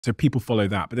So people follow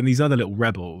that. But then these other little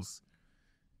rebels,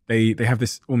 they have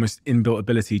this almost inbuilt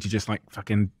ability to just like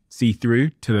fucking see through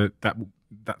to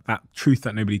that truth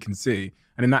that nobody can see.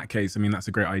 And in that case, I mean, that's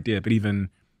a great idea. But even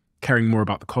caring more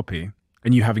about the copy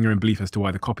and you having your own belief as to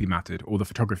why the copy mattered or the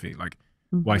photography, like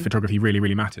why photography really,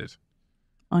 really mattered.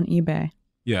 On eBay.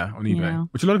 Yeah, on eBay,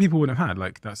 which a lot of people wouldn't have had.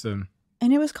 Like that's And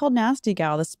it was called Nasty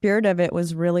Gal. The spirit of it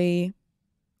was really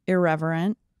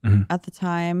irreverent at the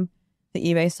time. The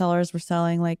eBay sellers were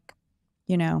selling like,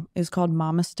 you know, it was called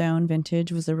Mama Stone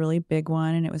Vintage was a really big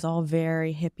one, and it was all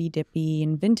very hippy dippy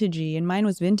and vintagey. And mine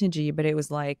was vintagey, but it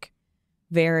was like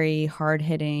very hard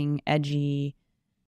hitting, edgy.